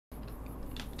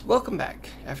Welcome back.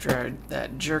 After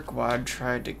that jerkwad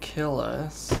tried to kill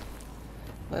us,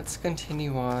 let's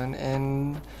continue on,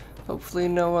 and hopefully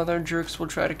no other jerks will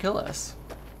try to kill us.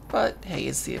 But hey,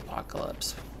 it's the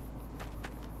apocalypse.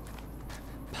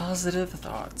 Positive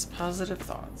thoughts, positive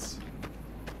thoughts.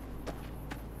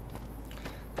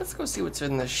 Let's go see what's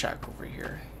in this shack over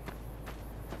here.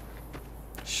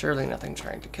 Surely nothing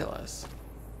trying to kill us.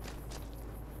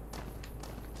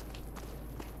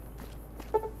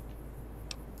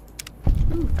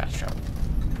 Ooh, fast travel.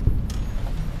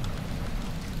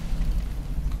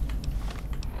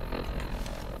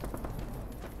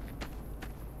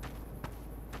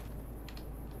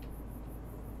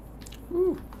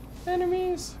 Ooh,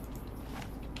 enemies.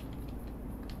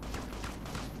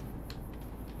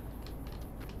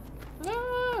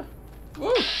 Ah!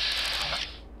 Woo!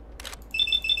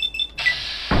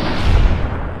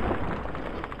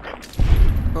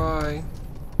 Bye.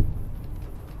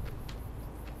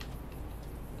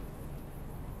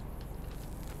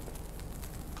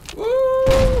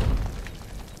 Woo!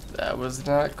 That was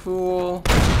not cool.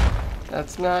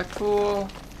 That's not cool.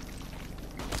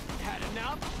 Had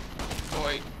enough?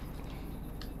 Boy.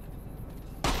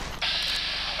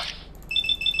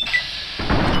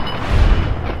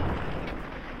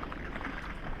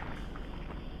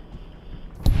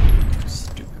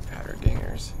 Stupid powder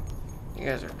dingers. You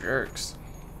guys are jerks.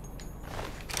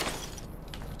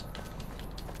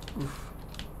 Oof.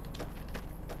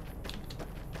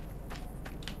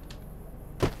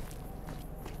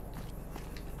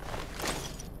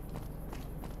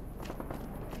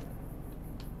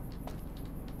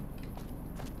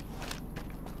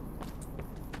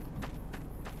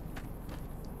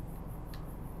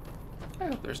 I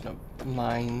hope there's no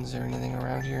mines or anything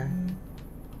around here.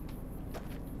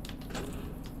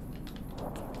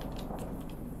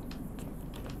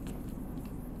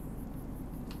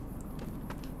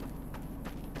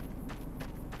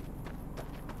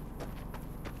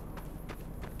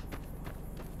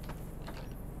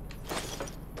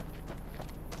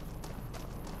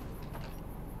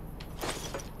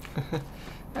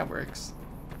 That works.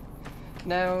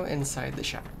 Now inside the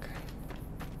shack.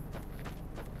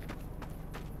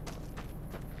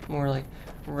 More like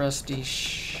Rusty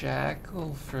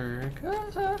Shackleford.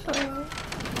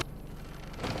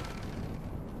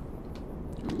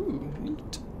 Ooh,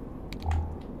 neat.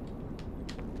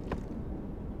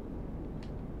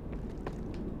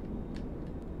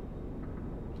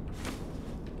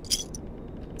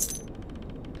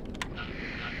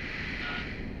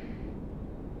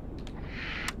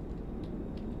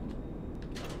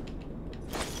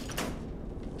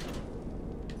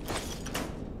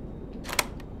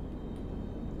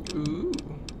 Ooh,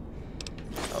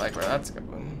 I like where that's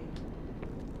going.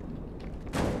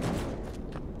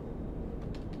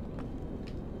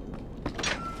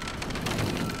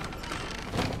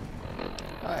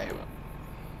 Alright.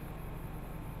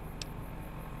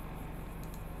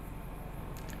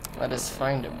 Let us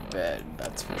find a bed,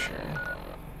 that's for sure.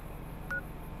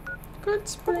 Good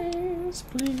springs,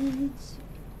 please.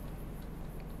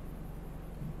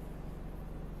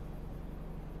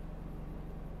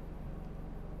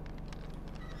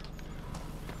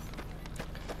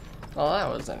 Well, that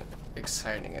was an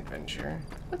exciting adventure.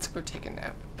 Let's go take a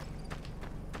nap.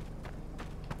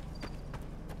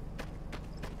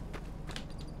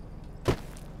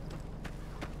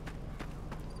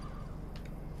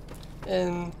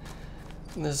 In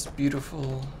this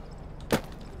beautiful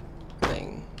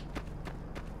thing.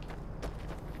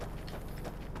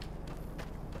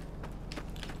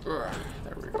 Ugh,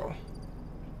 there we go.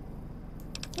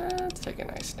 Let's take a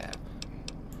nice nap.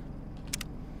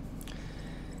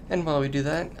 And while we do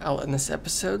that, I'll end this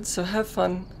episode, so have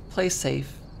fun, play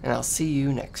safe, and I'll see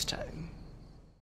you next time.